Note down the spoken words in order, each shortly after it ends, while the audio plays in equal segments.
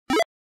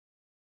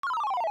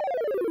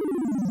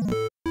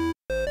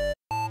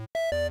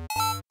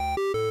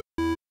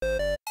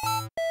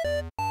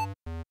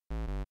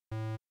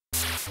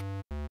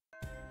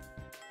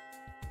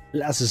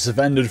Classes have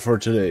ended for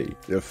today.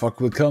 The fog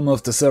will come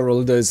after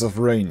several days of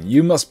rain.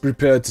 You must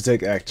prepare to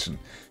take action.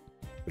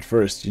 But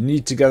first, you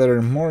need to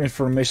gather more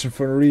information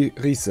for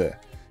Rise.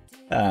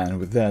 And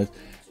with that,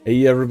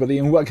 hey everybody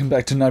and welcome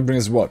back to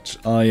Nightbringer's Watch.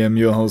 I am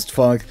your host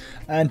Falk,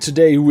 and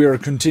today we are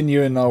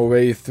continuing our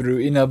way through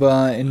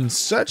Inaba in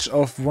search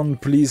of one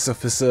police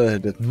officer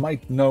that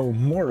might know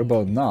more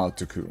about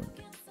Naoto-kun.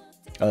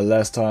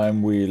 Last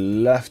time we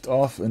left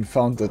off and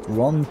found that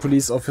one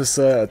police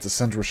officer at the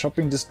central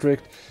shopping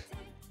district,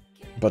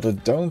 but I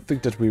don't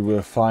think that we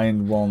will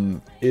find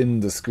one in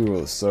the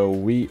school, so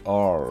we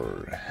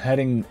are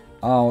heading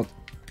out.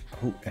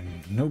 Oh, and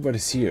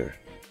nobody's here.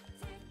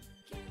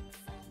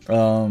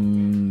 Yeah,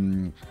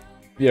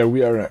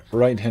 we are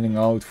right heading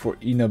out for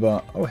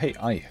Inaba. Oh, hey,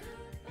 I.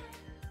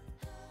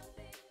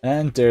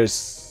 And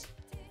there's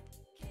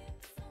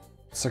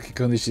Saki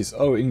Konishi's.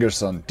 Oh,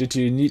 Ingerson, did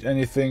you need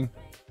anything?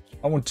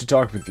 I want to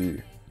talk with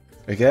you.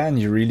 Again,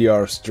 you really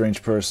are a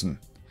strange person.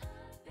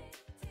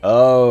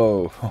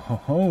 Oh, ho, ho,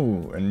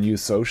 ho, a new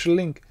social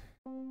link?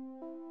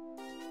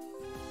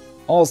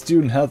 All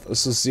Student Health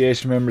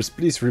Association members,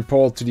 please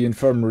report to the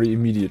infirmary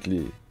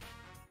immediately.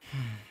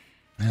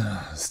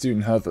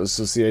 Student Health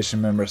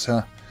Association members,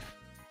 huh?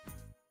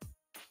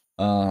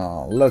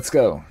 Let's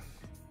go.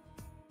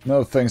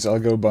 No thanks, I'll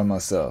go by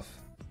myself.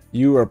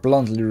 You are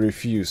bluntly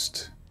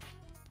refused.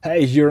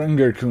 Hey, you're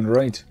Inger-kun,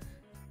 right?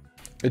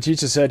 The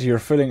teacher said you're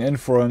filling in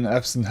for an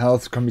absent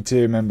health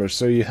committee member,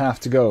 so you have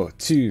to go,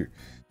 too.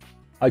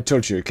 I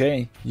told you,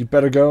 okay? You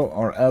better go,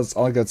 or else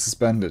I'll get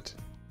suspended.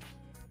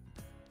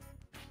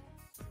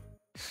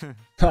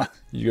 Ha!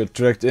 You got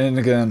dragged in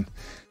again.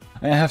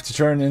 I have to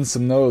turn in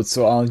some notes,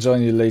 so I'll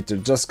join you later.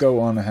 Just go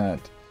on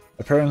ahead.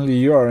 Apparently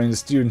you are in the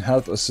Student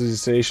Health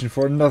Association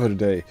for another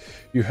day.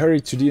 You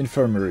hurry to the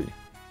infirmary.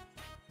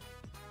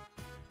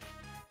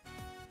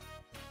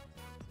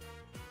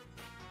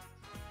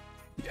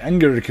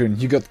 Inger-kun,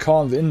 you got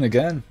called in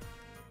again?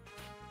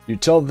 You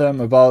tell them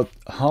about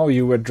how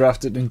you were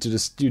drafted into the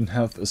Student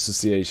Health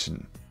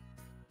Association.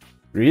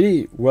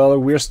 Really? Well,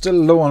 we're still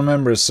low on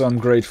members, so I'm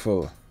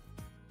grateful.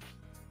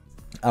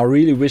 I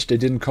really wish they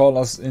didn't call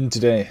us in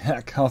today.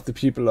 Heck, half the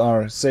people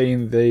are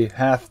saying they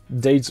have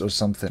dates or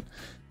something.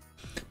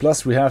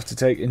 Plus, we have to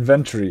take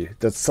inventory.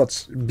 That's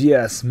such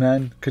BS,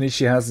 man.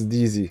 Konishi has it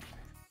easy.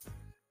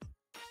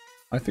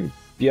 I think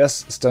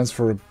BS stands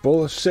for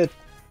bullshit.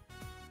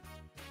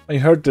 I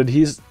heard that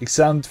he's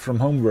exempt from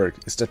homework.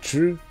 Is that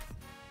true?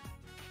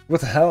 What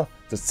the hell?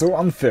 That's so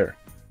unfair.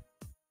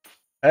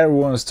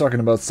 Everyone is talking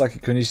about Saki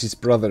Konishi's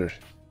brother.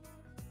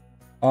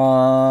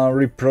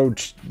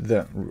 Reproach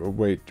them.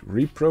 Wait,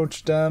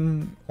 reproach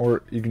them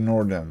or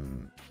ignore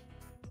them?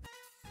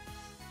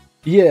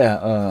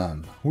 Yeah,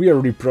 we are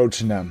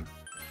reproaching them.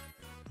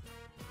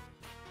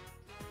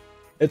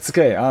 It's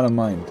okay, I don't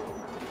mind.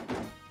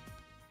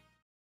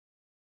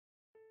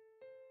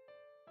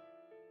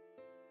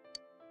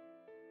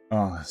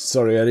 Oh,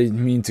 sorry, I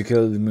didn't mean to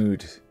kill the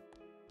mood.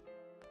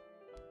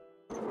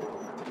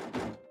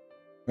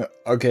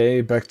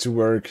 Okay, back to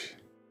work.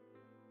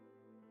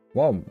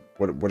 Wow,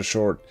 what a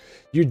short.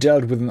 You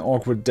dealt with an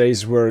awkward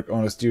day's work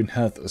on a Student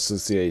Health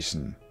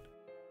Association.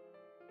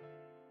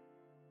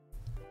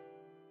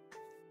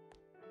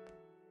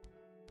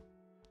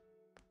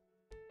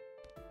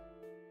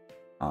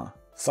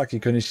 Saki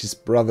Konishi's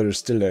brother is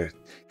still there.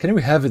 Can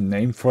we have a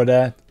name for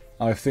that?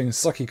 I think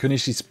Saki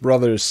Konishi's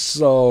brother is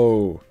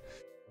so...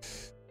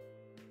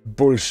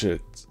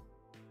 bullshit.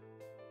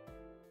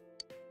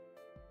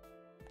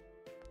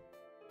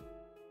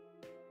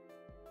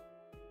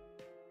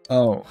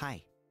 Oh.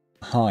 Hi.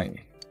 Hi.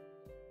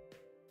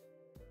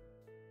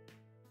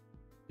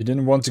 You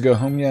didn't want to go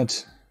home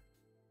yet?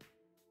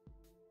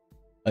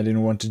 I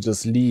didn't want to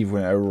just leave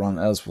when everyone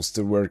else was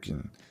still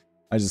working.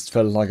 I just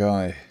felt like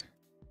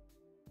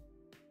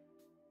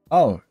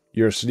Oh,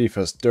 your sleeve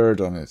has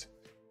dirt on it.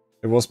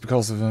 It was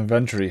because of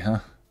inventory, huh?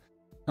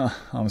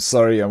 I'm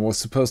sorry, I was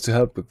supposed to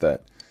help with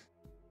that.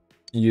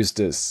 Use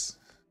this.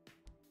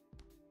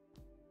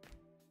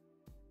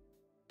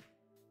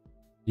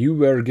 You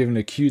were given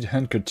a cute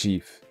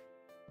handkerchief.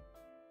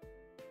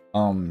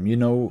 You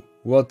know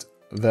what?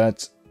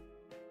 That...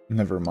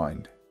 Never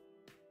mind.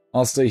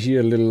 I'll stay here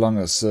a little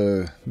longer,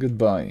 so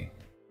goodbye.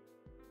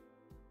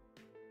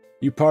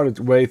 You parted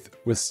ways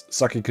with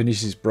Saki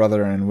Konishi's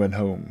brother and went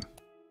home.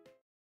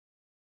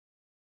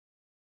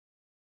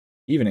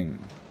 Evening.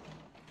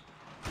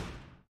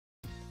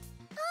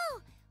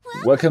 Oh,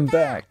 welcome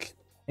back.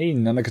 Hey,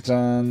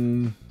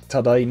 Nanaka-chan.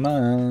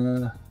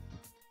 Tadaima.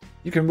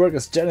 You can work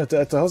as janitor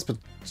at the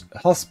hospital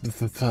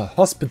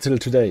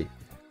today.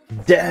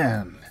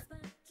 Damn!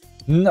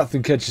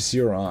 Nothing catches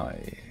your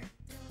eye.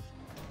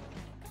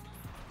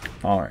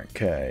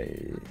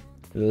 Okay.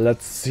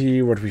 Let's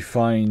see what we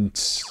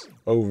find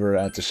over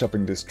at the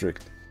shopping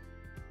district.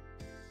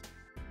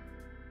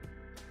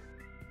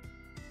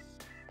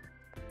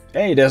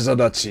 Hey, there's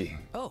Adachi.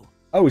 Oh,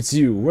 it's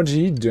you. What are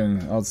you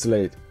doing out so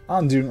late?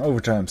 I'm doing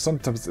overtime.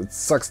 Sometimes it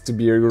sucks to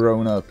be a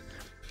grown-up.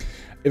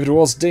 If it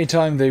was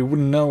daytime, they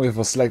wouldn't know if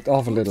I slacked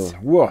off a little.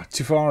 Whoa,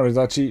 too far,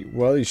 Adachi?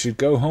 Well, you should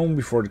go home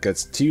before it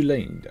gets too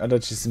late.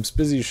 Adachi seems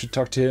busy, you should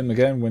talk to him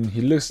again when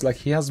he looks like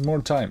he has more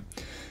time.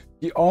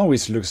 He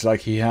always looks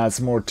like he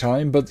has more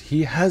time, but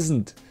he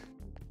hasn't.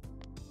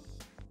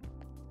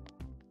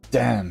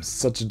 Damn,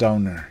 such a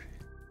downer.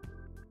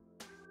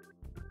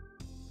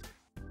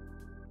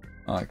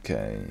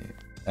 Okay,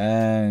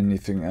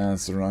 anything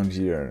else around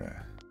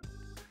here?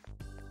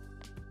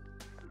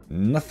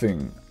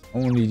 Nothing.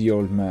 Only the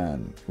old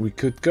man. We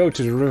could go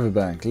to the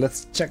riverbank.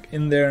 Let's check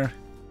in there.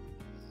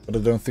 But I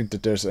don't think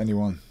that there's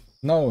anyone.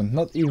 No,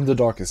 not even the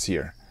dog is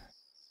here.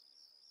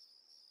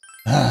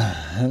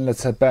 And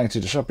let's head back to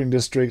the shopping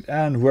district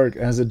and work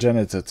as a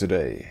janitor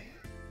today.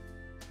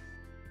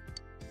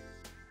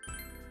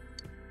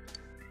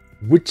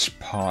 Which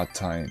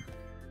part-time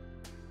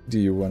do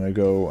you want to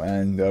go?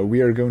 And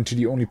we are going to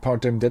the only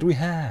part-time that we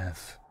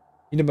have.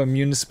 In a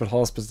municipal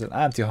hospital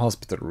and the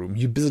hospital room.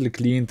 You busily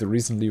cleaned the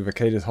recently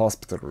vacated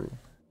hospital room.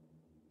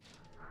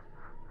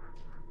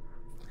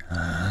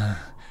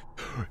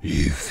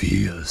 You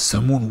feel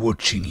someone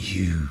watching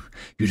you.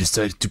 You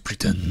decided to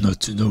pretend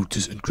not to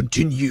notice and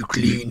continue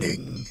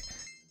cleaning.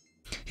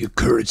 Your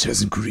courage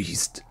has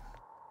increased.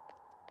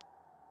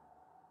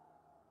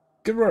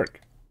 Good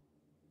work.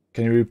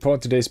 Can you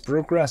report today's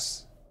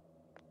progress?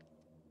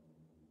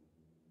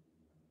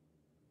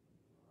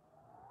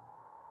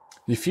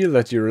 You feel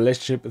that your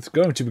relationship is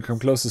going to become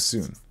closer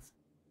soon.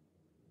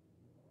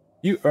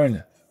 You earn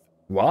it.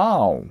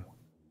 Wow.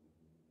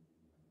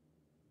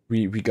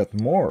 We got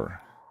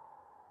more.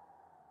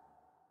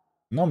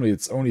 Normally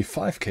it's only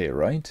 5k,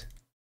 right?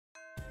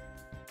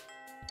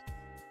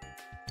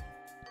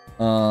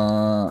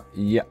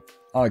 Yeah.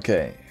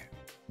 Okay.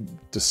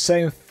 The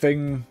same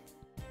thing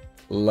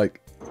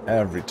like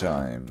every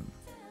time.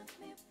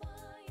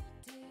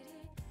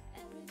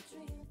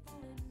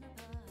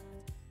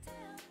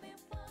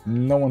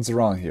 No one's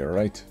around here,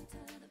 right?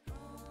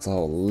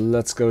 So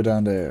let's go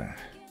down there.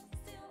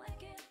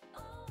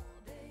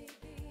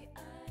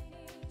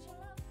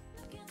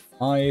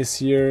 I is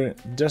here,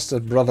 just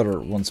a brother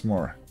once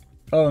more.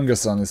 Oh,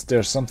 Unga-san, is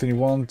there something you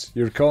want?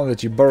 You recall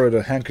that you borrowed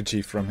a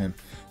handkerchief from him.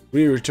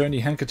 Will you return the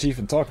handkerchief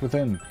and talk with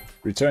him?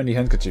 Return the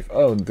handkerchief.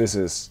 Oh, this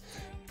is...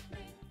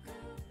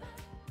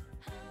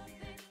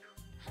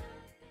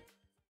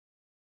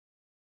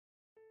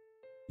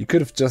 You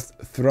could have just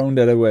thrown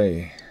that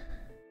away.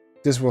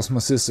 This was my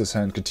sister's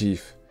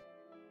handkerchief.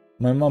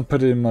 My mom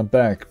put it in my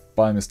bag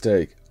by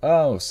mistake.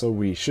 Oh, so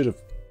we should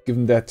have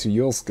given that to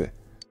Yosuke.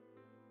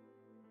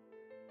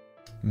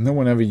 No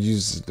one ever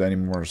uses it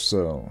anymore,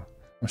 so...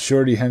 I'm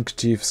sure the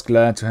handkerchief is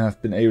glad to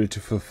have been able to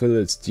fulfill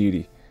its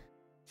duty.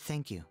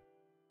 Thank you.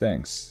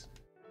 Thanks.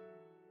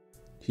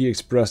 He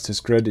expressed his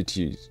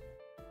gratitude.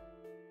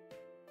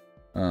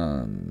 It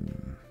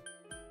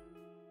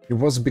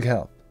was a big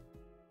help.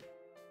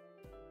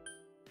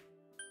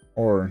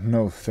 Or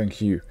no,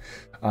 thank you.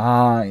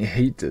 I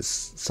hate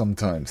this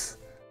sometimes.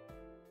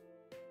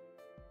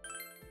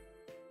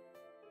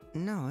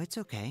 No, it's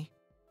okay.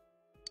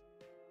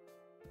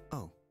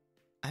 Oh,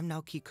 I'm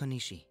Naoki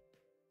Konishi.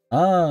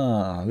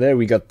 Ah, there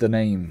we got the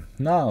name.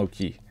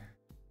 Naoki.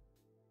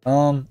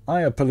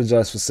 I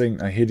apologize for saying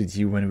I hated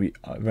you when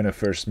I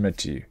first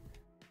met you.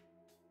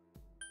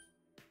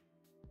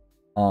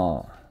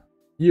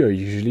 You're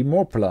usually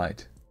more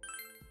polite.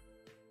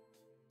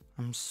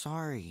 I'm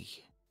sorry.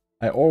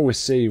 I always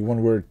say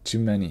one word too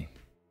many.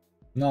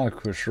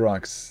 Naoko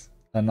shrugs.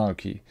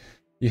 Naoki.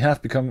 You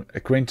have become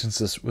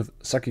acquaintances with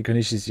Saki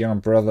Konishi's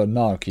younger brother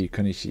Naoki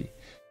Konishi.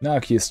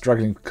 Naoki is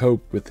struggling to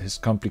cope with his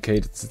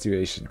complicated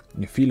situation.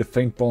 You feel a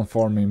faint bond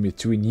forming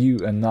between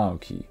you and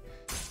Naoki.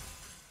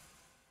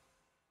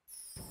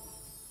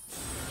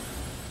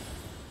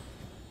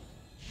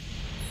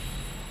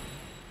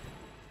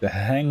 The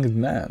Hanged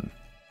Man.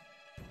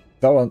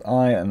 Thou art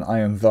I, and I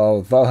am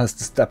thou. Thou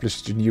hast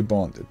established a new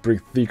bond. It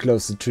brings thee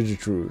closer to the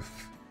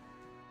truth.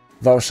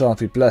 Thou shalt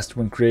be blessed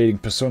when creating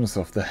personas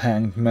of the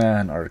Hanged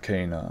Man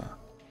Arcana.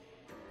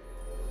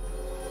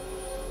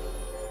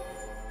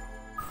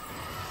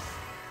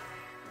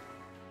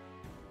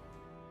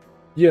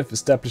 You have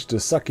established the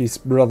Saki's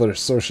brother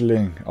social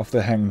link of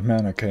the Hanged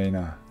Man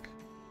Arcana.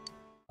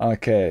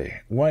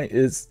 Okay, why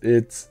is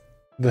it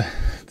the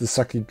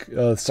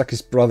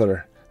Saki's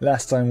brother?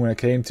 Last time when I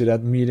came to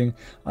that meeting,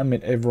 I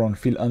made everyone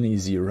feel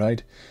uneasy,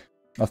 right?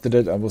 After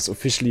that, I was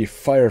officially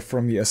fired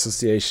from the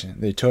association.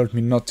 They told me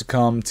not to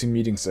come to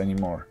meetings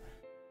anymore.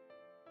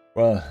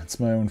 Well, it's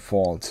my own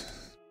fault.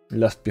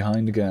 Left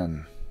behind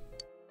again.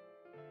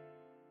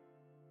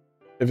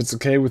 If it's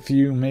okay with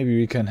you, maybe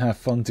we can have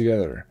fun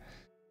together.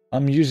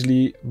 I'm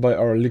usually by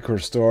our liquor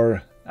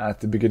store at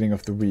the beginning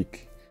of the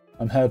week.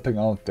 I'm helping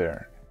out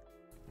there.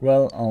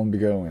 Well, I'll be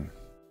going.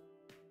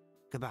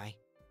 Goodbye.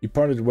 He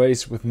parted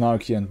ways with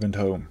Naoki and went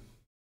home.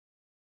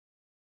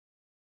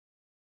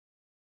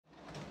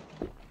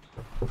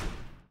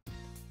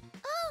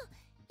 Oh,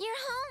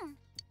 you're home.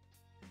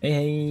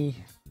 Hey.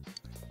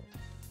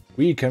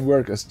 We can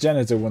work as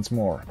janitor once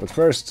more, but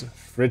first,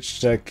 fridge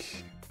check.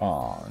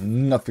 Ah,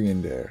 nothing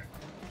in there.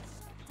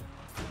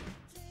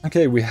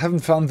 Okay, we haven't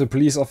found the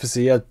police officer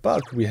yet,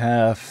 but we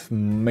have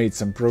made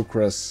some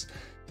progress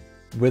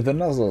with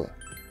another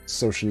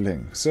social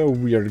link. So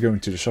we are going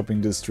to the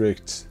shopping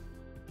district.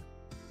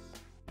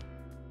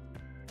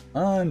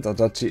 And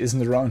Adachi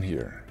isn't around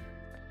here.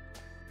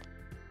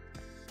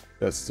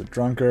 That's the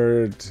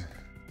drunkard.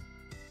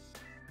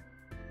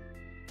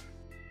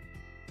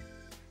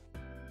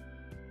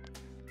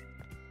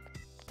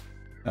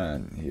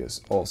 And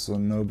here's also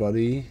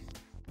nobody.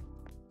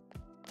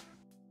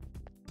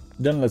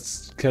 Then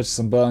let's catch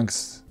some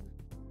bugs.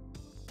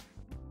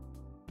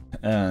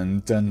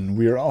 And then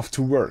we're off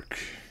to work.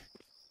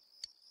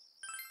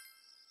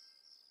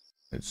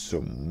 It's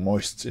so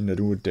moist in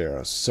the wood, there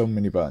are so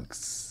many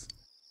bugs.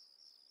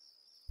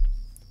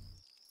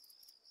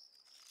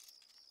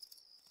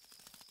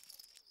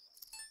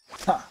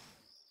 Ha!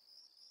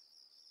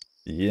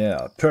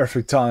 Yeah,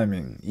 perfect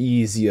timing,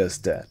 easy as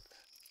that.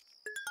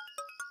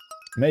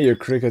 Mayor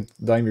Cricket,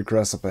 Daimyo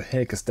Grasshopper,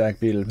 Hake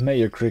Stag Beetle,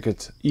 Mayor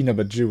Cricket,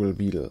 Inaba Jewel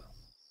Beetle.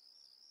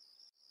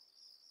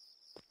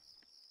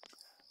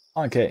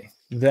 Okay,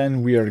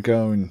 then we are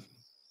going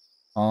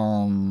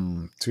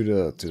to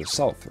the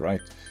south,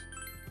 right?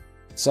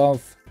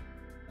 South,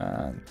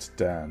 and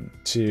then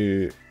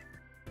to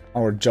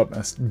our job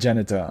as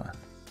janitor.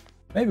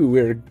 Maybe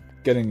we're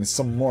getting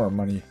some more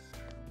money.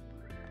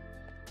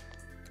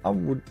 I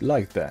would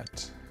like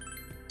that.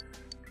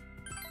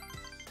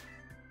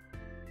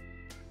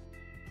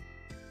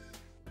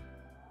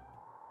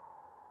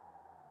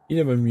 In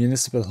a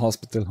municipal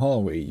hospital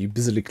hallway, you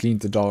busily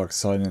cleaned the dark,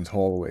 silent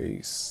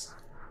hallways.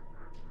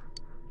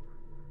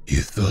 You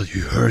thought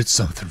you heard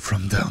something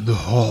from down the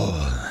hall.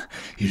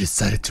 You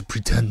decided to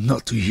pretend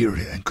not to hear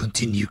it and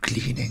continue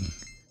cleaning.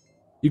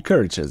 Your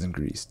courage has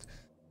increased.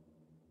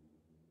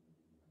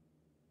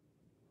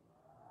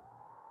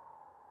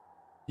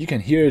 You can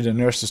hear the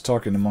nurses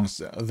talking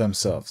amongst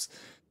themselves.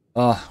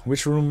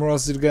 Which room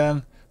was it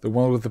again? The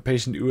one with the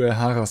patient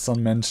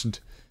Uehara-san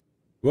mentioned.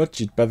 What,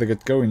 you'd better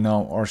get going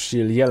now or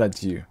she'll yell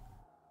at you.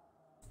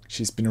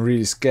 She's been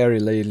really scary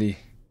lately.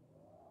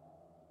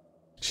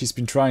 She's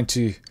been trying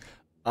to...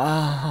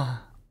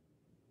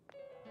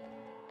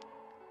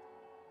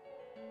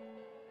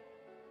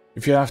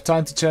 If you have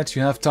time to chat,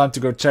 you have time to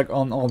go check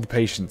on all the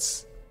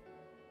patients.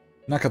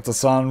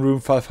 Nakata-san,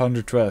 room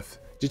 512.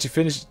 Did you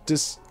finish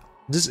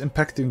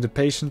disinfecting the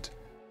patient?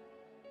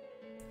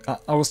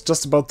 I was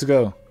just about to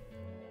go.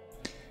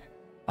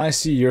 I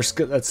see, your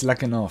skillet's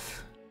slacking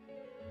off.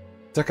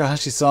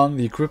 Takahashi-san,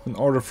 the equipment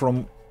order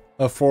from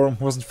a form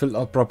wasn't filled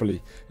out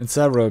properly in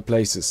several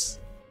places.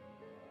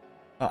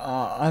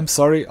 I'm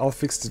sorry, I'll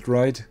fix it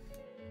right.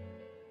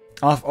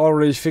 I've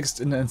already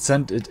fixed it and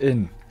sent it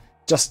in.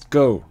 Just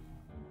go.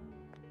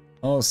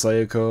 Oh,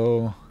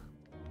 Sayako.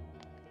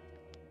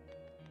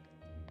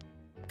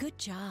 Good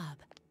job.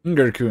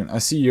 Ngar-kun, I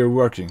see you're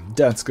working.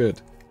 That's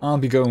good. I'll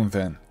be going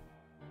then.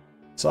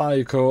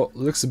 Sayako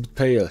looks a bit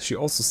pale. She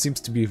also seems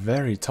to be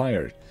very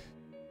tired.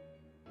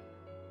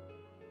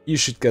 You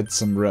should get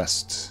some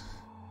rest.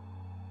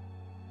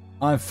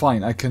 I'm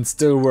fine, I can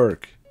still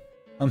work.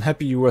 I'm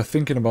happy you were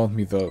thinking about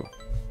me though.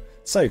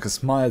 Sayako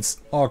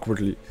smiles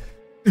awkwardly.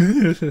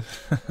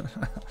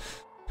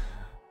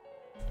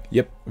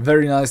 Yep,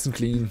 very nice and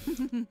clean.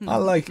 I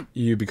like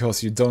you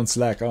because you don't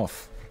slack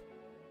off.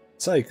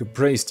 Sayako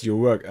praised your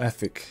work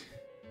ethic.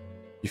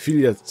 You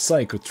feel that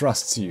Sayako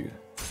trusts you.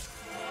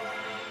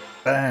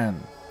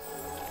 Bam!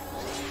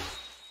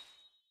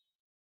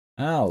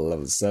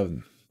 Level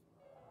 7.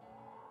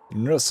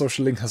 Your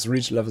social link has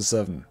reached level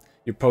 7.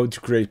 Your power to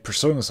create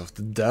personas of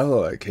the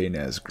devil arcana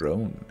has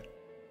grown.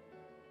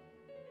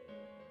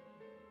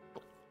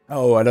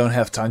 Oh, I don't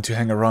have time to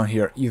hang around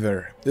here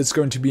either. It's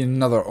going to be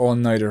another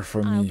all-nighter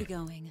for me. I'll be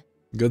going.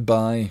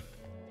 Goodbye.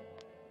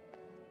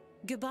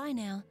 Goodbye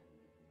now.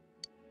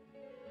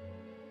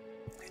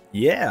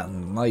 Yeah,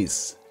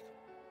 nice.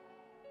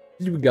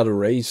 Did we got a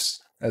raise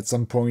at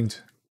some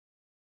point?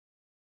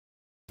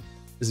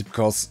 Is it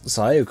because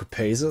Sayako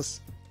pays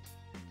us?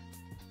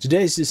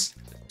 Today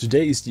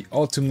is the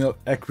autumnal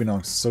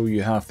equinox, so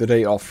you have the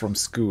day off from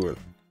school.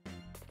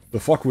 The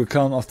fog will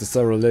come after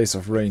several days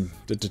of rain.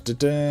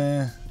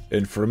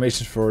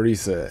 Information for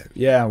Risa.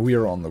 Yeah,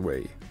 we're on the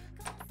way.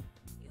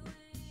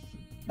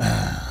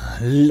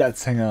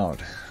 Let's hang out.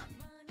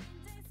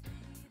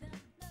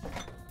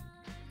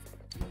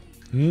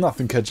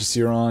 Nothing catches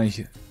your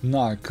eye.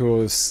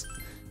 Narcos.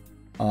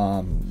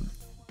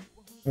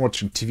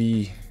 Watching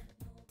TV.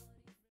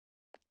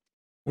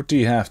 What do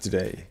you have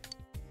today?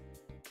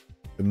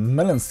 The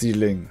melon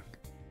stealing.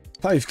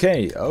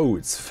 5k. Oh,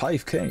 it's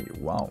 5k.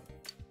 Wow.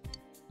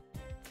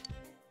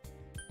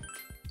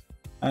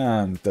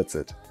 And that's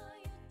it.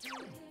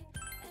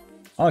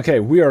 Okay,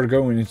 we are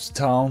going into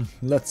town.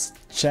 Let's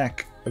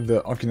check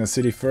the Okina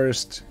city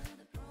first.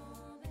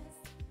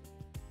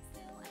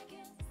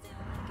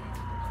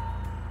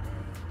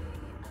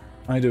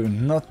 I do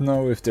not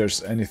know if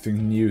there's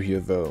anything new here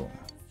though.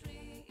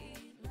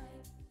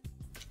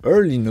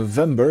 Early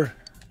November?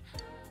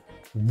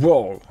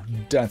 Whoa,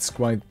 that's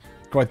quite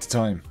the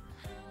time.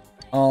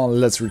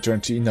 Let's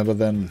return to Inaba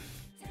then.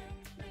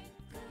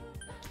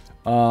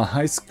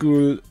 High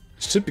school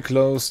should be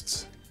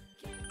closed.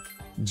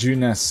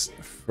 Junes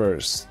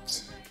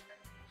first.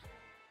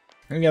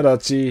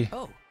 Adachi.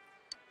 Oh,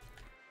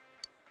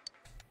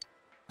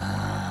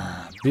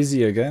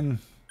 Busy again?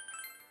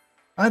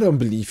 I don't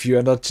believe you,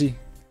 Adachi.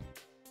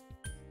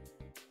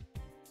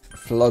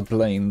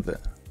 Floodplain there.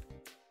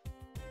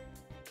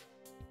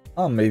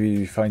 Oh, maybe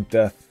we find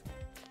death.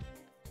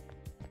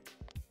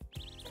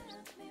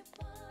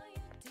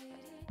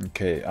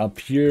 Okay, up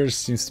here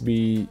seems to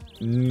be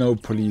no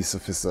police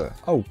officer.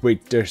 Oh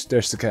wait, there's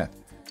the cat.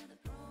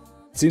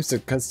 Seems the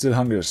cat still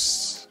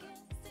hungers.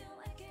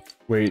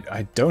 Wait,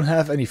 I don't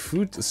have any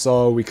food,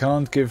 so we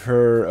can't give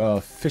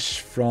her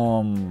fish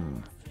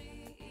from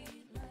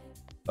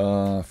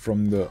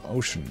the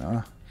ocean,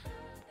 huh?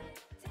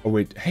 Oh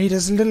wait, hey,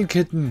 there's a little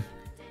kitten.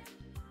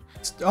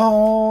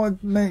 Oh,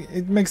 it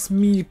makes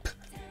meep.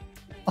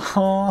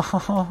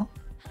 Oh,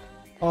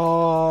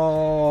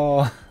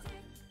 oh.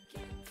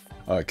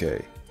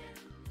 Okay.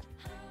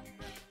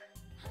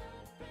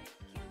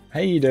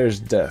 Hey, there's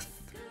death.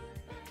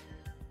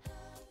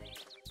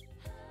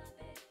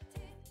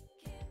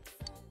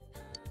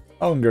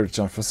 Oh,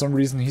 Gerchan, for some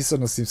reason he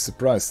suddenly seems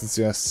surprised since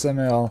you have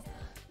Samuel.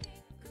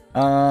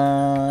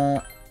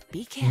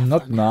 Be careful.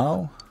 Not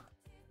now.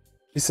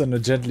 He suddenly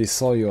gently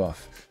saw you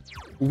off.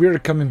 We're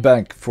coming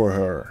back for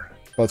her,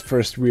 but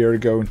first we are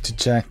going to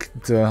check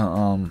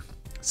the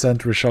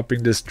Central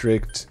Shopping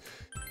District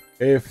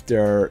if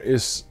there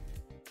is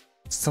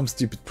some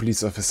stupid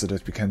police officer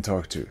that we can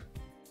talk to.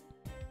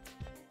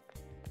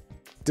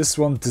 This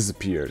one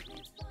disappeared.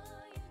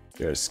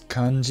 There's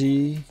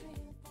Kanji.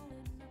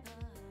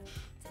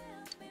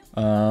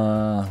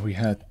 We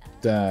had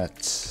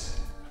that.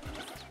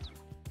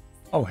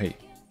 Oh, hey.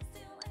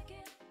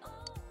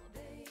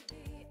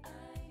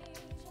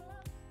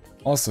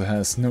 Also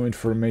has no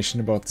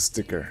information about the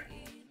sticker.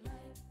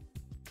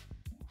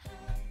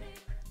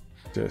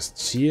 There's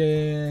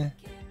Chie.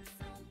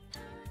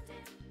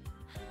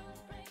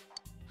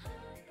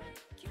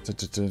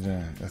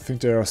 I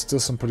think there are still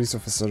some police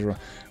officers around.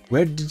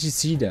 Where did you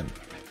see them?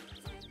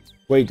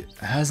 Wait,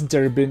 hasn't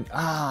there been...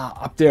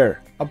 Ah, up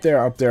there. Up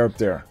there, up there, up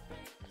there.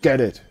 Get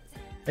it.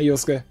 Hey,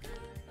 Yosuke.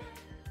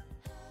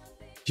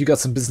 You got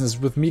some business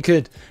with me,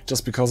 kid?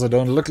 Just because I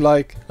don't look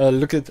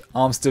it,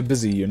 I'm still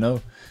busy, you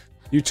know?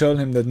 You told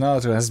him that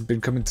Naoto hasn't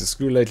been coming to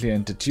school lately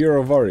and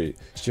Tetiro worry.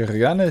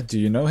 Shirogane, do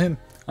you know him?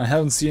 I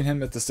haven't seen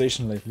him at the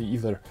station lately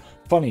either.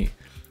 Funny,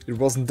 it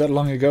wasn't that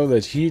long ago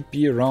that he'd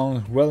be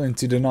around well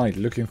into the night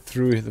looking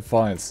through the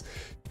files.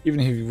 Even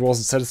if he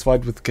wasn't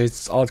satisfied with the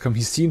case's outcome,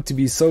 he seemed to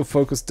be so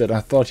focused that I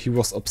thought he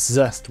was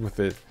obsessed with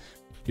it.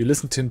 You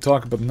listened to him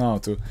talk about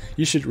Naoto.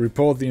 You should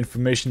report the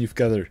information you've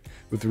gathered.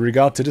 With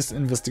regard to this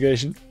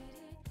investigation,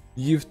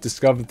 you've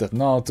discovered that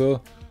Naoto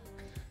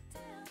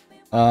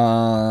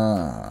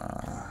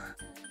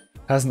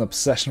has an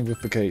obsession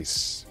with the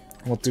case.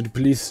 What do the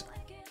police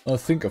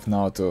think of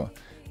Naoto?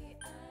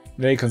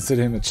 They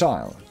consider him a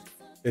child.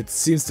 It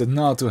seems that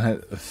Naoto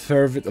had a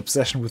fervid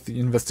obsession with the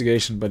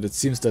investigation, but it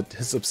seems that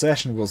his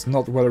obsession was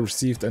not well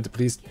received and the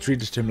police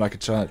treated him like a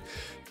child.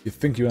 You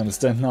think you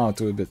understand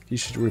Naoto a bit, you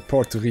should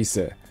report to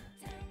Rise.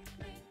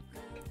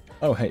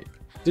 Oh hey,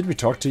 did we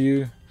talk to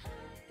you?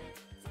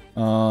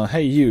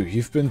 Hey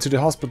you've been to the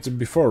hospital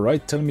before,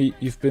 right? Tell me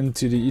you've been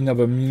to the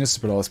Inaba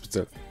Municipal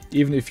Hospital.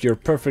 Even if you're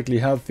perfectly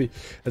healthy,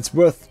 it's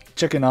worth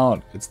checking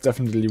out. It's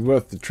definitely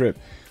worth the trip.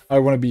 I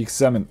want to be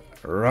examined.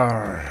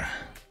 Rawr.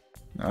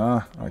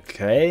 Ah,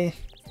 okay.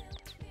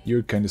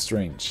 You're kinda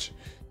strange.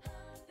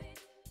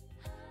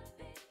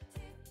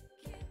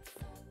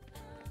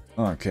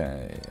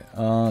 Okay.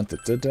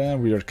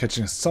 We are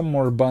catching some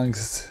more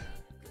bugs.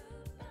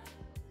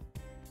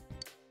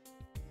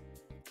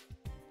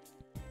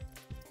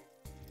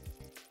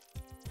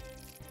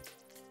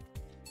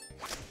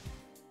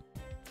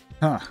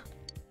 Huh.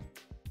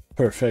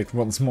 Perfect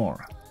once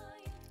more.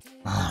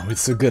 Ah, we're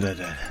so good at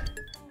it.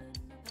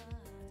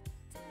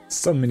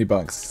 So many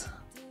bugs.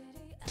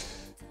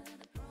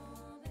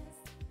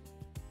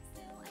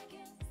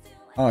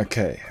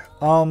 Okay,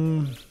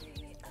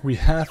 we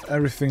have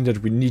everything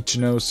that we need to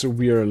know, so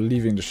we are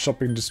leaving the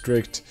shopping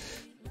district.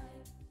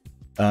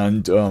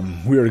 And,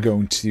 we are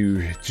going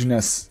to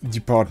Junes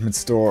department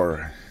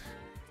store.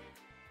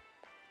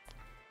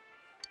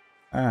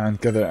 And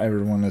gather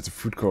everyone at the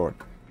food court.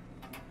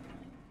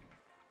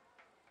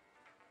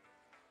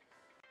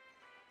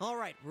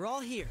 Alright, we're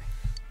all here.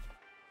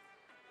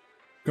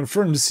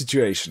 Confirm the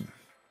situation.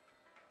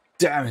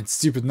 Damn it,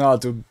 stupid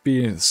Naoto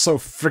being so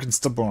freaking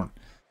stubborn.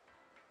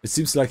 It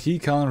seems like he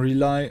can't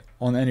rely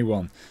on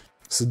anyone,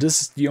 so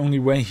this is the only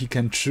way he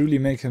can truly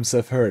make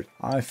himself heard.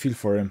 I feel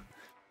for him.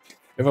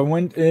 If I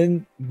went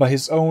in by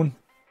his own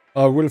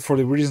will for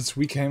the reasons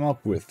we came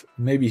up with,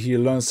 maybe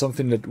he'll learn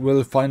something that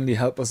will finally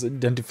help us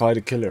identify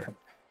the killer.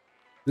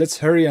 Let's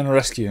hurry and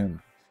rescue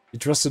him. He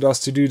trusted us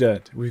to do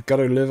that. We've got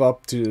to live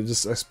up to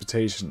this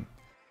expectation.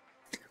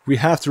 We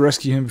have to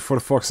rescue him before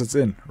the fox sets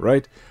in,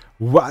 right?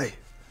 Why?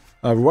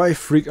 Why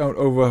freak out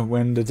over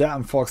when the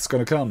damn fox is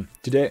gonna come?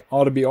 Today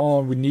ought to be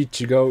all we need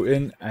to go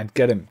in and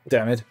get him,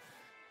 damn it.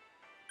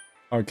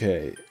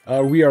 Okay,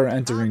 we are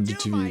entering the I'll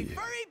do my TV.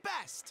 very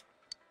best.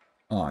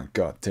 Oh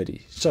god,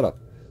 Teddy, shut up.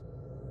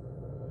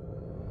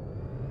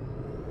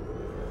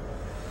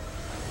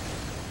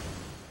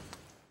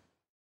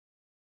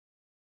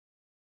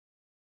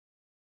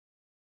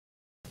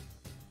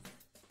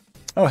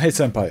 Oh hey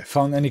senpai,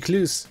 found any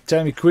clues?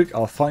 Tell me quick,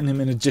 I'll find him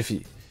in a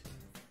jiffy.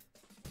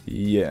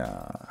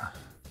 Yeah,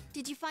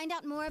 Did you find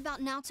out more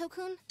about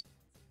Naoto-kun?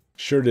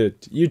 sure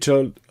did. You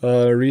told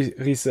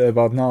Rise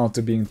about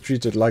Naoto being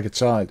treated like a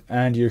child,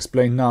 and you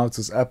explained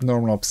Naoto's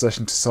abnormal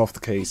obsession to solve the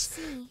I case.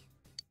 see.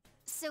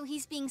 So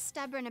he's being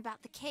stubborn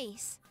about the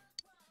case.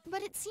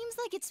 But it seems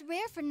like it's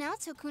rare for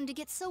Naoto-kun to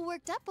get so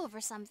worked up over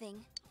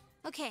something.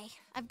 Okay,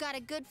 I've got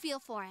a good feel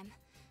for him.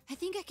 I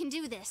think I can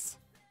do this.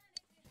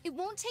 It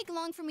won't take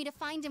long for me to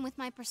find him with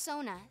my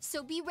persona,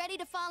 so be ready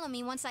to follow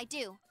me once I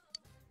do.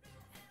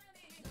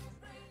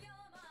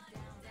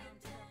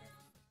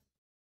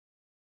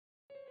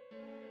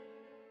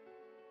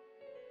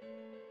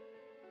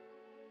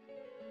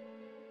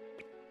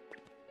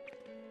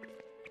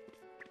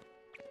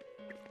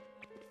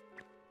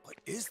 What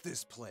is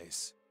this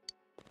place?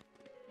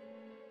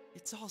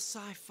 It's all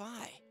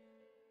sci-fi.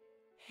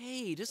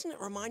 Hey, doesn't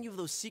it remind you of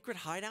those secret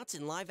hideouts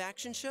in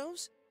live-action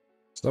shows?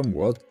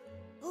 Somewhat.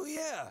 Oh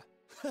yeah.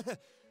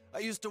 I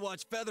used to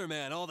watch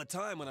Featherman all the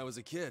time when I was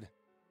a kid.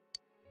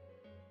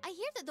 I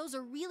hear that those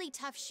are really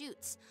tough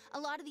shoots. A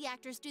lot of the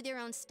actors do their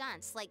own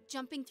stunts, like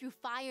jumping through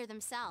fire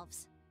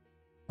themselves.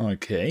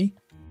 Okay.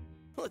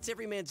 Well, it's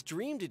every man's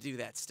dream to do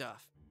that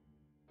stuff.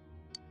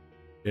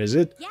 Is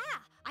it? Yeah,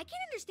 I can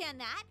understand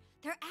that.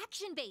 They're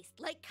action-based,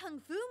 like kung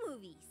fu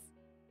movies.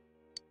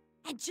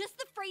 And just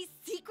the phrase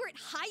secret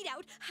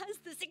hideout has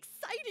this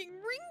exciting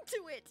ring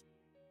to it.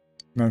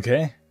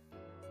 Okay.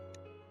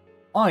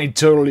 I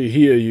totally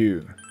hear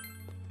you.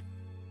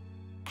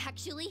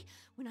 Actually,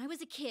 when I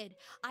was a kid,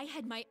 I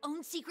had my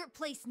own secret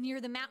place near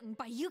the mountain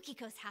by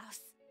Yukiko's house.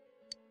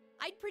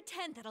 I'd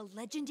pretend that a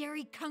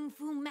legendary kung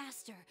fu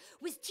master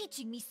was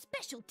teaching me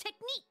special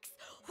techniques.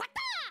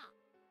 Whata!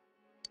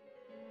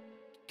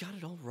 Got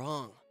it all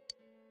wrong.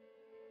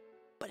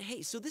 But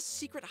hey, so this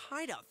secret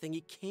hideout thing,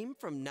 it came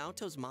from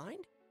Naoto's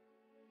mind?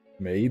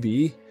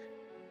 Maybe.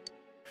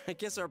 I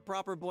guess our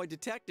proper boy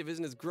detective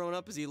isn't as grown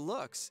up as he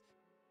looks.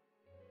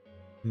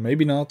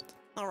 Maybe not.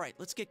 Alright,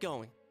 let's get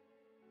going.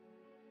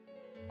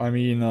 I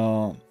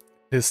mean,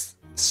 his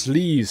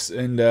sleeves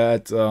in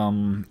that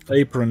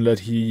apron that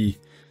he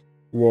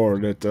wore,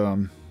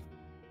 that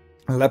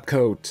lab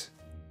coat.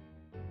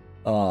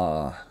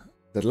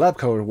 That lab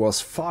coat was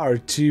far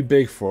too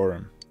big for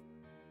him.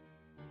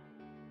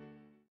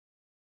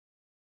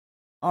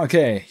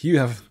 Okay, you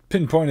have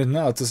pinpointed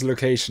Naoto's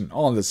location.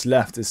 All that's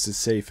left is to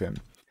save him.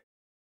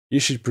 You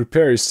should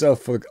prepare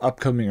yourself for the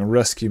upcoming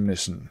rescue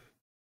mission.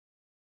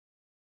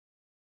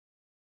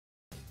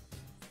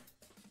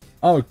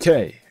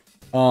 Okay,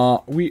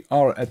 we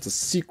are at the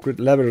secret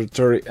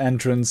laboratory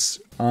entrance,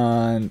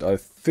 and I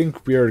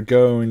think we are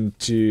going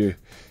to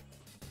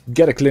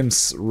get a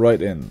glimpse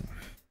right in.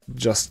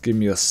 Just give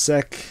me a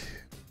sec.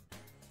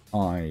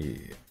 I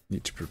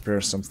need to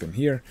prepare something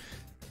here.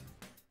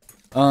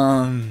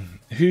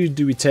 Who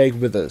do we take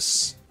with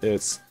us?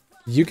 It's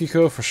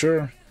Yukiko for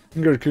sure.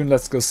 Ingrid-kun,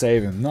 let's go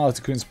save him.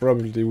 Naoto-kun's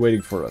probably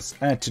waiting for us.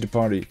 Add to the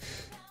party.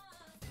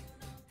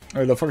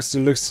 Oh, the fox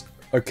still looks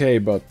okay,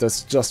 but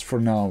that's just for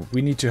now.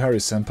 We need to hurry,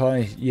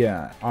 senpai.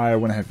 Yeah, I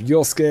wanna have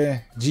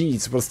Yosuke.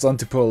 Jeez, what's done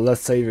to pull?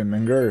 Let's save him,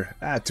 Ingrid.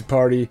 Add to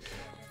party.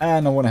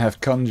 And I wanna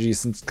have Kanji,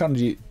 since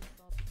Kanji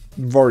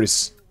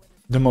worries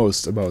the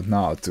most about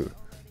Naoto.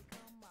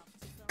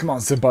 Come on,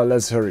 senpai,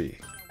 let's hurry.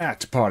 Add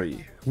to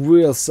party.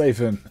 We'll save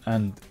him,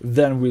 and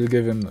then we'll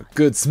give him a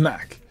good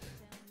smack.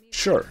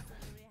 Sure.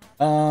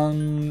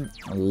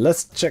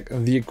 Let's check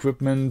the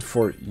equipment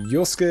for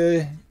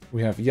Yosuke.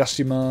 We have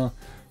Yashima.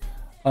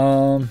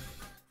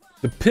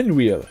 The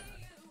pinwheel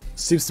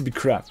seems to be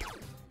crap,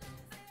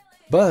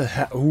 but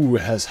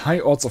has high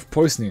odds of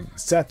poisoning.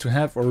 Said to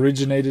have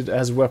originated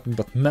as a weapon,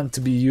 but meant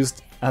to be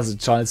used as a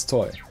child's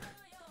toy.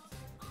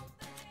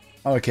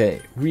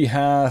 Okay, we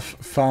have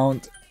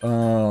found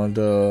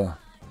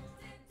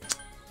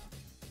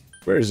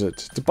where is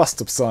it? The bus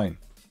stop sign.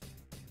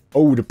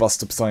 Oh, the bus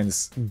stop sign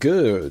is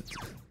good.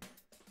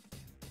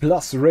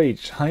 Plus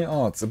rage, high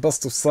odds, a bus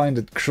stop sign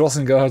that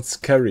crossing guards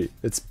carry.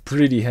 It's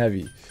pretty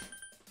heavy.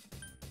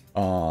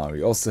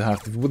 We also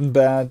have the wooden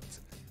bat.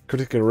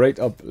 Critical rate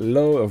up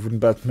low, a wooden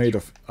bat made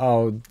of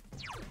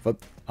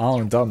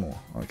Aondamo,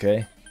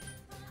 okay.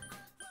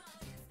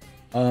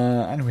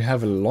 And we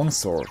have a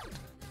longsword.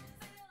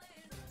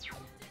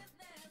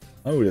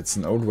 Oh, that's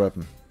an old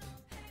weapon.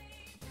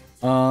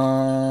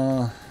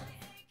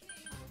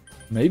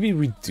 Maybe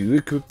we do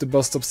equip the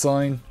bus stop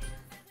sign.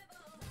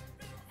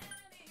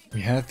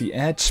 We have the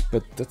edge,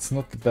 but that's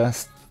not the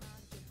best.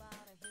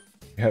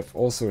 We have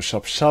also a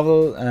sharp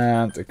shovel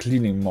and a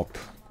cleaning mop.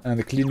 And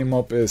the cleaning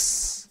mop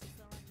is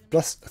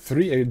plus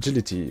 3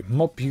 agility.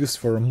 Mop used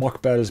for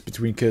mock battles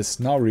between kids,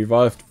 now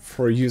revived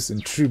for use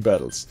in true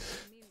battles.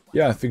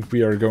 Yeah, I think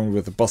we are going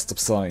with the bus stop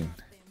sign.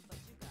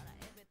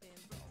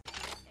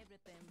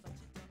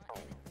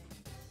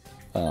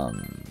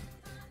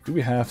 Do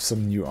we have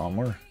some new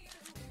armor?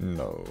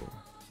 No.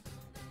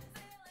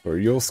 For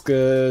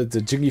Yosuke, the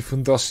Jingi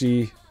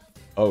Fundashi.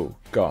 Oh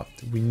god,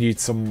 we need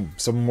some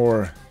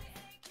more.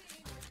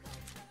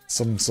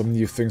 Some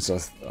new things.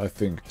 I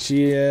think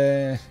Chie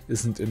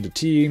isn't in the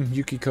team.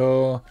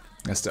 Yukiko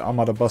has the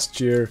Armada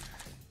Bustier.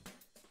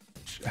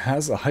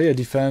 Has a higher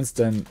defense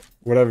than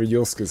whatever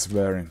Yosuke is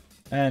wearing.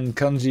 And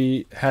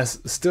Kanji has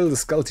still the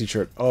Skull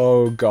t-shirt.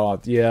 Oh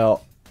god, yeah.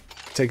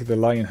 Take the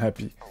Lion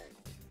Happy.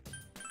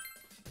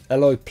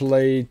 Alloy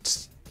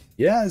plate.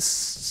 Yeah, it's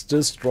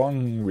still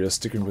strong. We are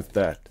sticking with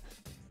that.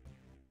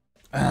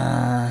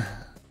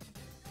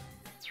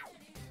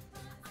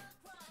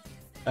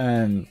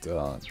 And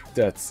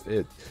that's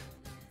it.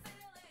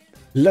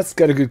 Let's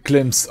get a good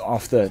glimpse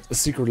of that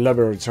secret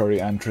laboratory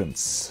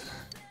entrance.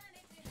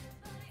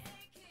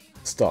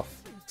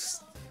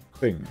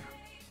 Thing.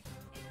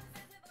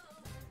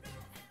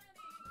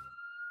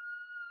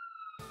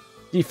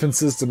 Defense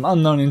system,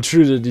 unknown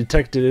intruder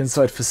detected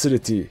inside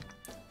facility.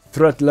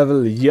 Threat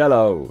level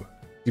yellow.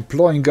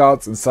 Deploying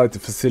guards inside the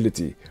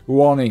facility.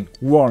 Warning,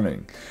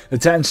 warning.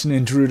 Attention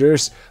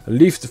intruders,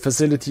 leave the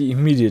facility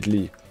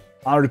immediately.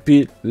 I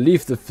repeat,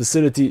 leave the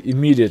facility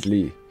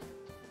immediately.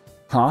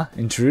 Huh?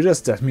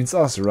 Intruders? That means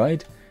us,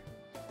 right?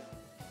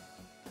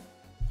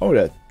 Oh,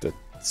 that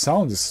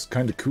sound is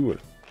kinda cool.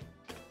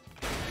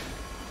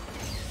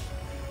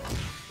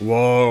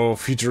 Whoa,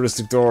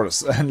 futuristic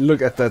doors. And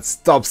look at that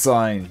stop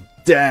sign.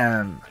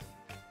 Damn.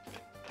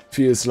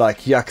 Feels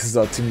like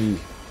Yakuza to me.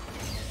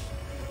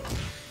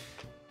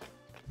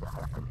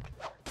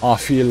 I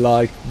feel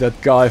like that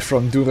guy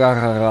from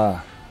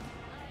Durarara.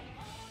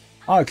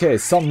 Okay,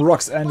 some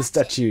rocks and a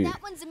statue.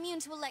 That one's immune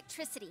to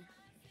electricity.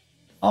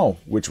 Oh,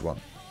 which one?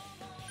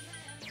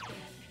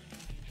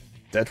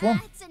 That one?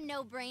 That's a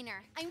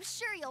no-brainer. I'm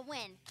sure you'll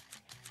win.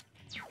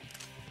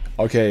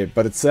 Okay,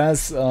 but it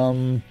says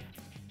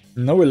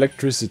no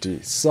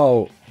electricity.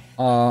 So,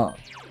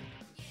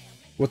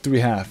 what do we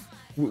have?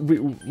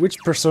 Which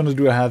persona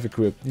do I have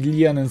equipped?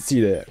 Lilian and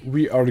Sida.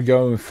 We are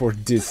going for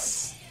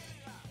this.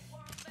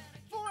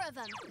 4 of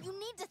them. You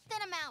need to thin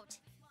them out.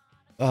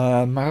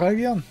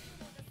 Maragian?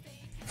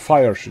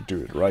 Fire should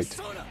do it, right?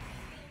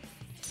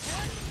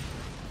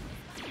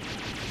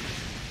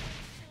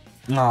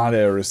 Ah,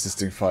 they're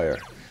resisting fire.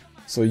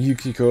 So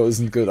Yukiko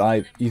isn't good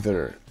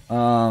either.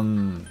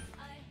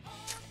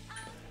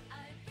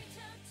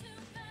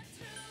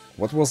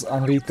 What was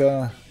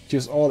Amrita?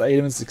 Cures all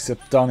ailments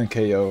except down and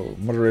KO.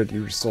 Moderately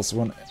restores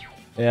 1.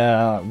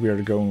 Yeah, we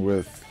are going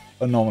with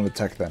a normal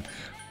attack then.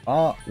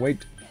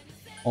 Wait.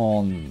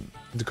 On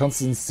the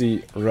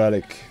constancy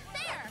relic.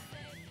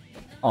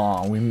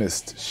 Ah, we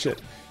missed.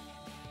 Shit.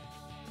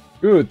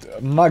 Good,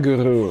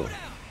 Maguru.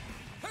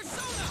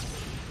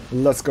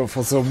 Let's go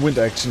for some wind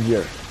action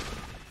here.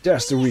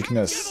 There's the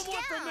weakness.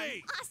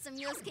 Awesome,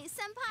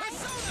 Yosuke-senpai.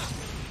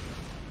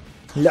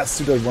 Let's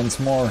do that once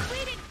more. Way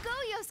to go,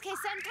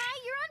 Yosuke-senpai.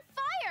 You're on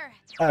fire.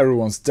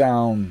 Everyone's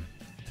down.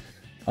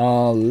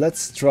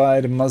 Let's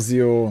try the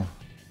Mazio,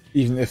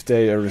 even if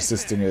they are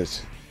resisting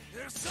it.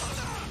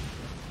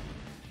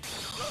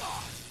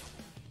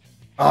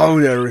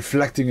 Oh, they're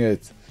reflecting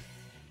it.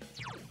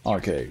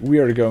 Okay, we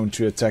are going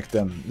to attack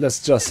them.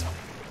 Let's just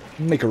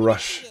make a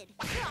rush.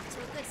 You're off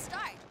to a good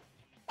start.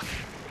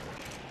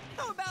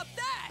 How about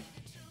that?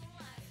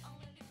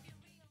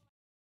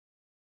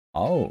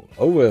 Oh,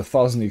 over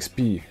 1000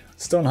 XP.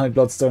 Stonehide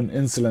Bloodstone,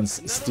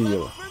 Insolence,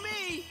 Steel. For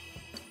me.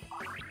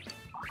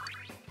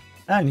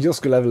 And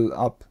Yosuke level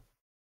up.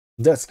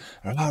 That's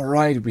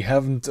alright, we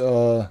haven't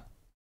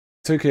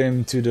took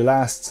him to the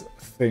last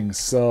thing,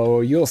 so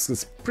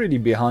Yosuke's pretty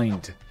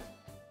behind.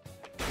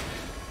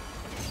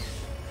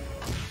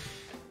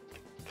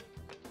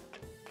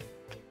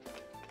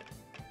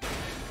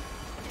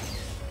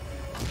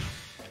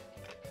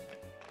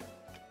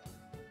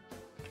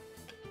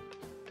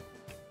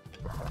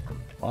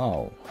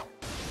 Wow.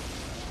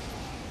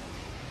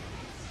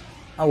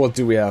 And what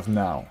do we have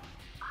now?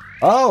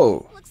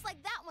 Oh! Looks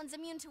like that one's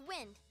immune to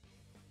wind.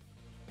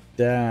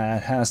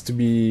 That has to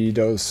be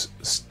those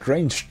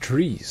strange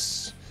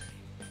trees.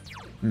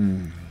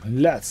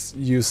 Let's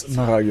use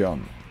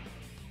Maragion.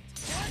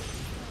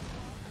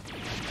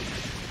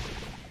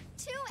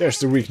 There's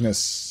the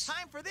weakness.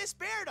 Time for this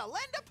bear to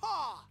lend a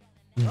paw.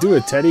 Do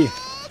it, Teddy.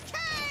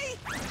 Okay.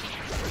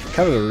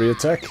 Cavalry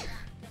attack.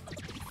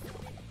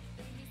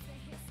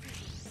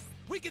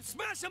 We can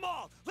smash them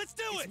all! Let's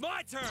do it! It's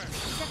my turn!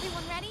 Is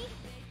everyone ready?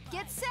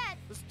 Get set.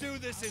 Let's do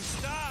this in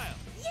style!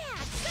 Yeah,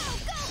 go,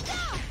 go,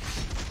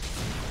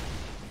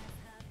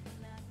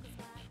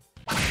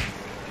 go!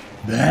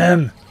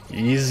 Bam!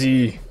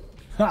 Easy.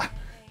 Ha!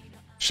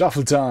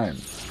 Shuffle time.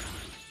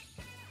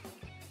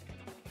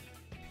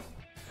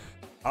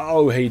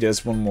 Oh, hey,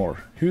 there's one more.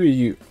 Who are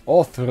you?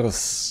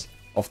 Authors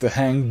of the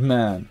Hanged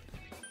Man.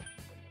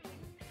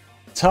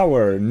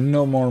 Tower,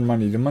 no more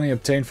money. The money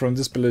obtained from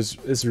this village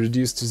is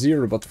reduced to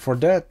 0, but for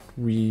that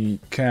we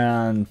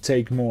can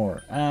take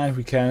more. And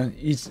we can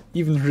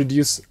even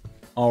reduce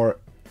our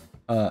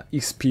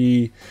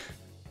XP.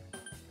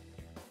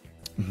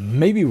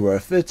 Maybe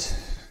worth it.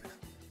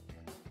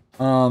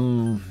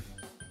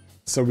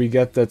 So we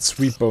get that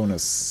sweep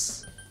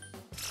bonus.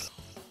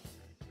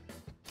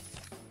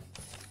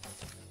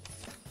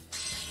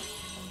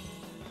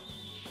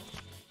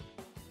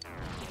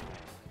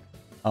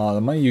 The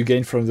money you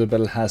gain from the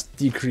battle has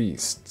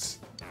decreased.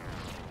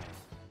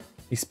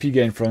 XP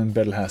gain from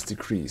battle has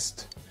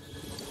decreased.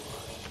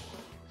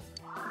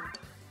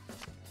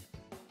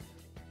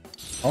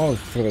 Oh,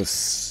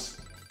 first.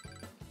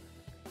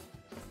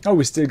 Oh,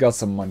 we still got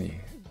some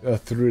money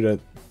through that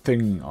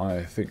thing,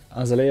 I think.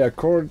 Azalea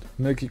Cord,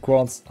 Milky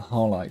Quartz,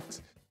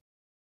 Harlite.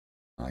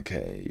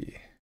 Okay.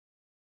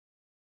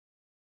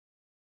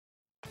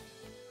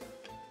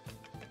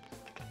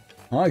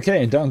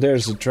 Okay, down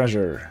there's a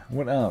treasure.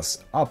 What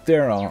else? Up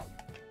there are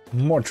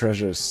more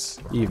treasures,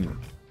 even.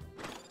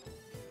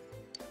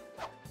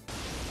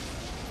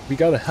 We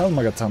got a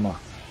Helmagatama.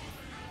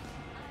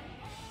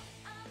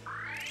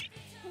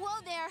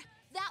 Whoa there!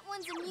 That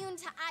one's immune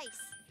to ice.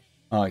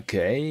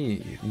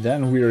 Okay,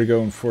 then we are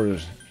going for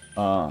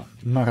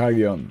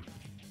Maragion.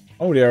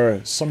 Oh, there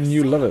are some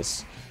new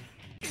levels.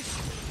 3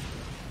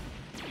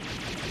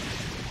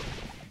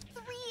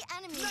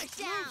 enemies Nice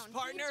down. moves,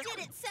 partner. You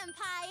did it,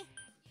 senpai.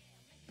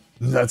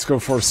 Let's go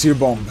for Seal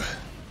Bomb.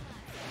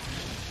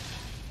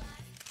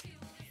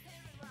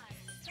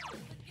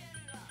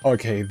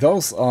 Okay,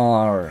 those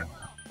are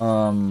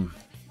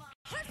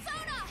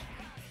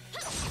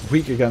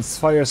weak against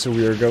fire, so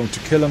we are going to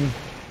kill him.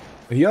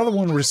 The other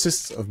one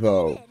resists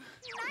though.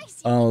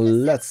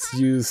 Let's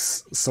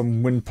use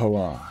some wind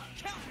power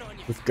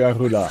with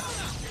Garula.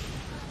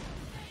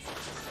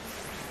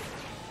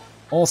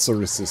 Also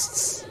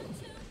resists.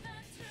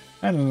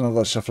 And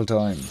another shuffle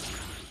time.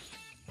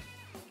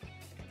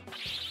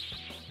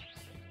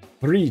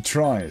 3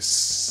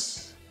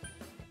 tries.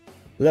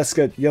 Let's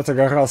get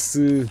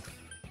Yatagarasu,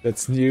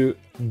 that's new.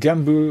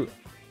 Gambu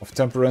of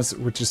Temperance,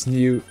 which is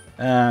new.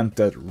 And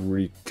that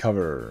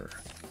Recover.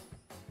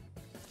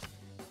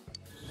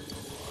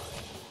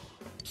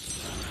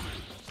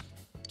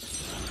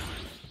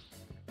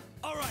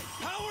 Alright,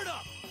 powered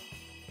up!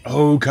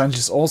 Oh,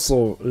 Kanji's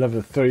also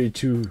level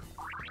 32.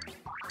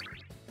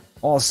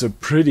 Also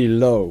pretty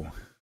low.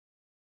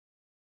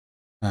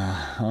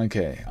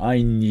 Okay,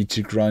 I need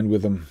to grind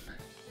with him.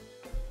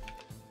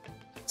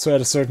 So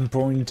at a certain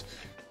point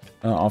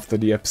after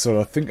the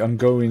episode, I think I'm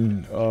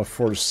going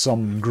for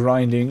some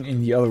grinding, in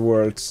the other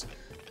words.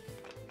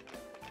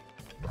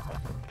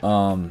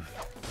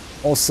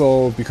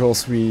 Also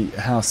because we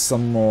have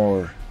some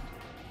more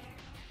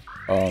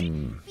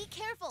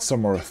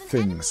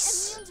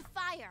things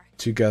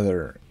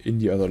together in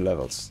the other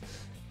levels.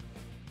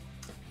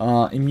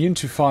 Immune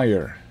to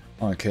fire.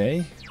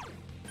 Okay.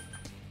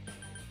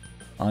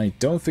 I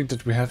don't think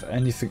that we have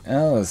anything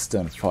else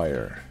than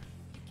fire.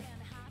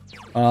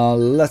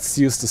 Let's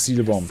use the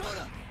Seal Bomb.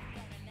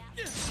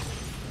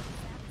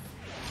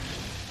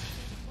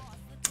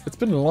 It's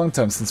been a long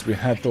time since we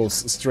had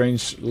those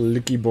strange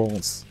licky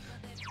balls.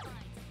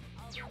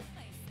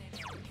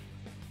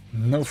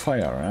 No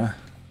fire, huh?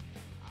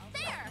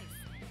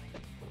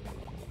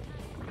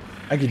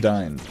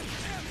 Agidyne.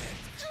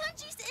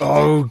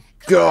 Oh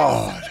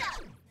god!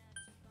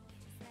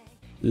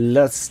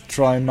 Let's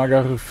try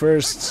Magaru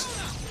first.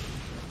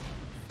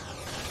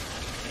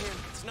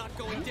 It's not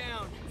going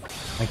down.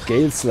 A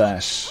Gale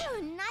Slash.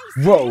 Ooh,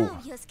 nice Whoa!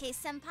 move,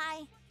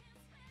 Yosuke-senpai.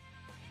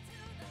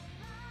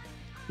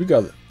 You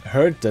got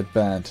hurt that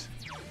bad.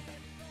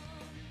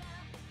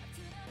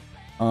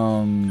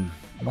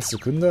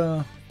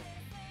 Masakunda.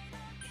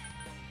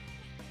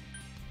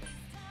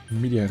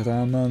 Media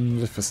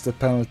Raman with a step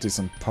penalties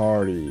and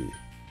party.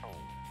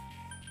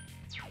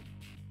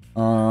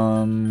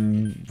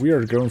 We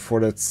are going for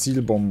that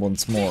Seal Bomb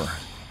once more.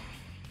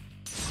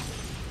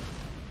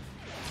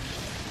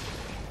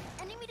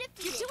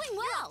 You're doing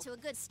well. To a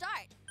good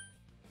start.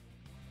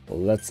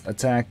 Let's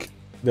attack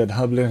that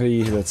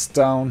Hublery that's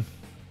down.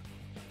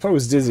 Foe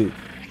is dizzy.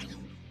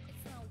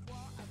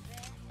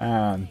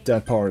 And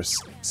that power is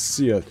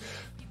sealed.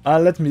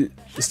 Let me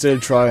still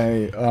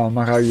try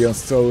Maragion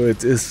so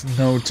it is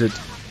noted.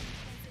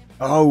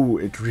 Oh,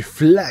 it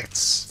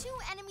reflects. 2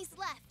 enemies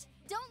left.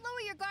 Don't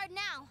lower your guard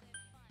now.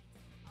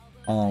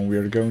 We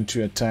are going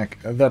to attack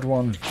that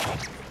one.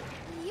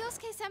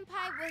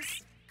 Yosuke-senpai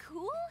was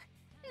cool?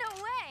 No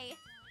way.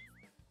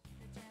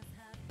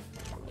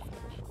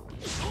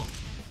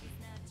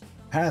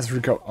 Has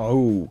recovered.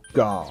 Oh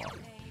god.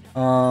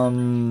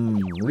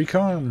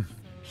 Recon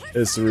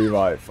is the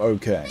revive.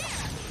 Okay.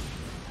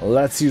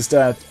 Let's use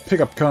that. Pick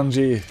up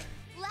Kanji.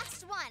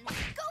 Last one. Go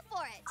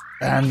for it.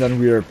 And then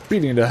we are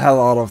beating the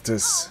hell out of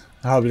this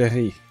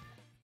Hableri.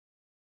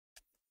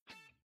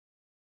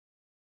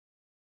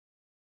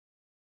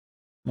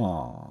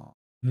 Aww.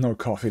 No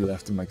coffee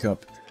left in my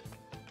cup.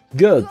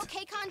 Good. You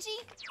okay,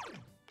 Kanji?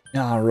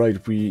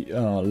 Alright, we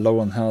low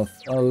on health.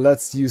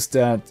 Let's use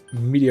that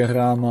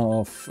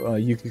Meteorama of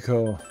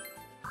Yukiko.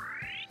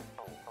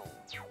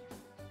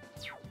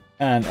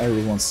 And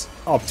everyone's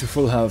up to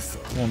full health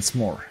once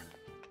more.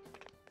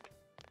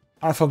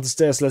 I found the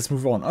stairs, let's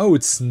move on. Oh,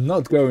 it's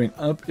not going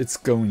up, it's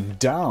going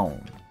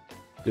down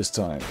this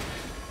time.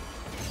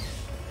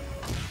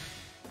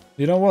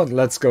 You know what?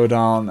 Let's go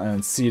down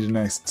and see the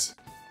next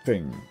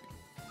thing.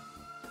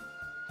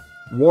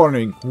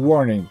 Warning,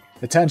 warning.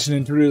 Attention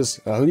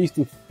intruders, leave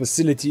the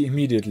facility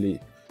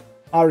immediately.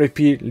 I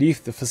repeat,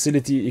 leave the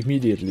facility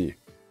immediately.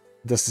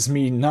 Does this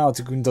mean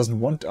Naoto-kun doesn't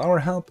want our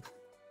help?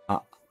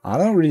 I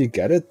don't really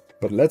get it,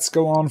 but let's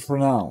go on for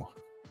now.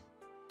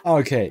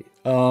 Okay,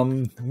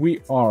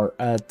 we are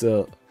at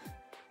the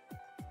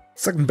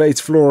second base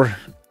floor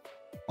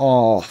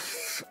of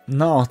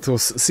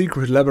Naoto's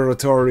secret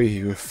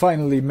laboratory. We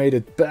finally made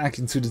it back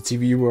into the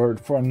TV world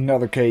for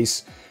another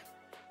case.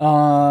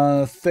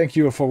 Thank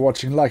you for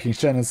watching, liking,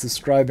 sharing and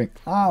subscribing.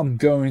 I'm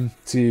going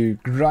to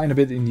grind a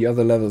bit in the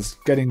other levels,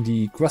 getting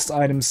the quest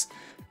items.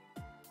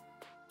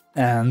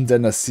 And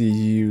then I'll see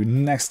you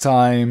next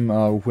time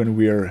when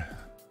we're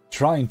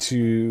trying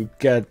to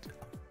get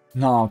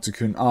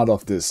Naoto-kun out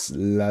of this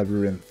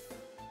labyrinth.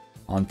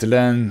 Until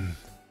then,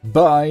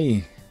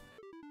 bye!